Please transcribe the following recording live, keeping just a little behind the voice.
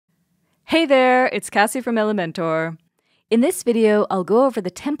Hey there, it's Cassie from Elementor. In this video, I'll go over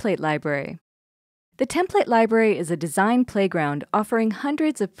the Template Library. The Template Library is a design playground offering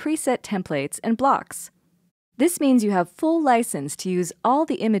hundreds of preset templates and blocks. This means you have full license to use all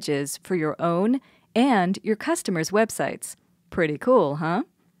the images for your own and your customers' websites. Pretty cool, huh?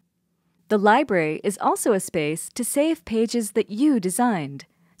 The library is also a space to save pages that you designed,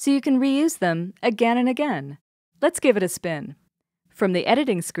 so you can reuse them again and again. Let's give it a spin. From the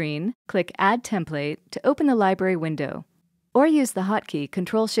editing screen, click Add Template to open the library window, or use the hotkey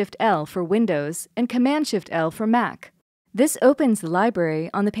Ctrl-Shift-L for Windows and Command-Shift-L for Mac. This opens the library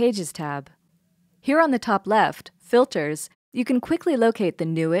on the Pages tab. Here on the top left, Filters, you can quickly locate the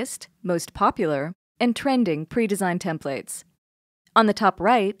newest, most popular, and trending pre-designed templates. On the top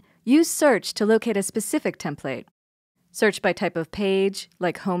right, use Search to locate a specific template. Search by type of page,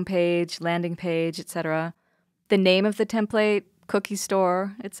 like home page, landing page, etc., the name of the template, cookie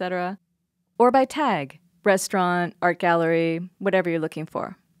store, etc., or by tag, restaurant, art gallery, whatever you're looking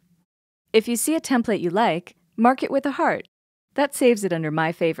for. If you see a template you like, mark it with a heart. That saves it under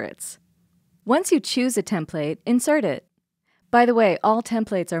My Favorites. Once you choose a template, insert it. By the way, all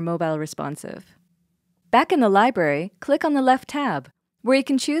templates are mobile responsive. Back in the library, click on the left tab, where you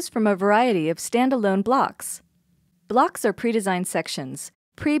can choose from a variety of standalone blocks. Blocks are pre-designed sections,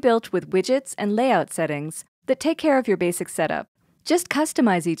 pre-built with widgets and layout settings that take care of your basic setup. Just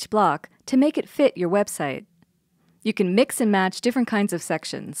customize each block to make it fit your website. You can mix and match different kinds of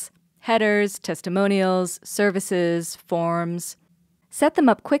sections: headers, testimonials, services, forms. Set them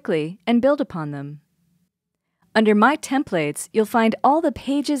up quickly and build upon them. Under My Templates, you'll find all the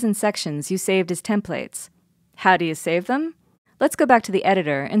pages and sections you saved as templates. How do you save them? Let's go back to the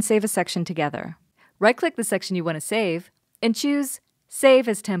editor and save a section together. Right-click the section you want to save and choose Save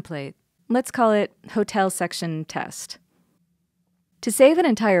as Template. Let's call it Hotel Section Test. To save an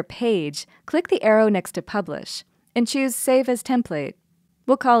entire page, click the arrow next to Publish and choose Save as Template.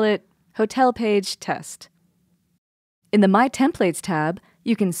 We'll call it Hotel Page Test. In the My Templates tab,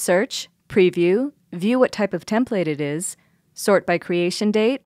 you can search, preview, view what type of template it is, sort by creation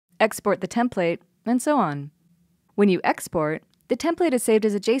date, export the template, and so on. When you export, the template is saved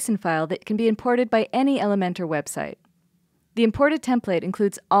as a JSON file that can be imported by any Elementor website. The imported template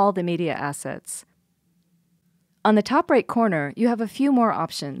includes all the media assets. On the top right corner, you have a few more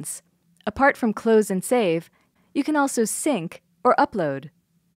options. Apart from close and save, you can also sync or upload.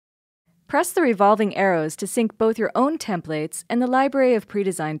 Press the revolving arrows to sync both your own templates and the library of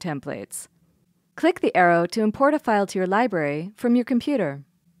pre-designed templates. Click the arrow to import a file to your library from your computer.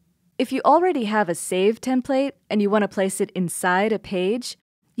 If you already have a saved template and you want to place it inside a page,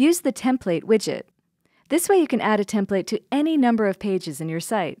 use the Template widget. This way you can add a template to any number of pages in your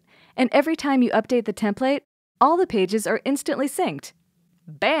site, and every time you update the template, all the pages are instantly synced.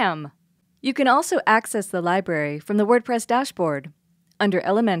 Bam! You can also access the library from the WordPress dashboard. Under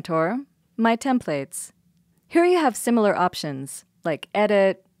Elementor, My Templates. Here you have similar options, like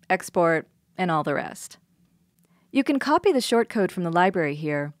Edit, Export, and all the rest. You can copy the shortcode from the library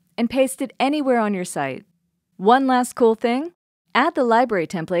here and paste it anywhere on your site. One last cool thing, add the library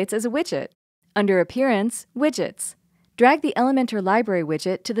templates as a widget. Under Appearance, Widgets. Drag the Elementor library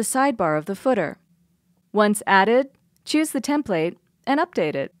widget to the sidebar of the footer. Once added, choose the template and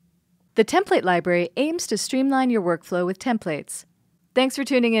update it. The Template Library aims to streamline your workflow with templates. Thanks for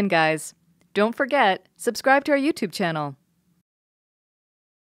tuning in, guys. Don't forget, subscribe to our YouTube channel.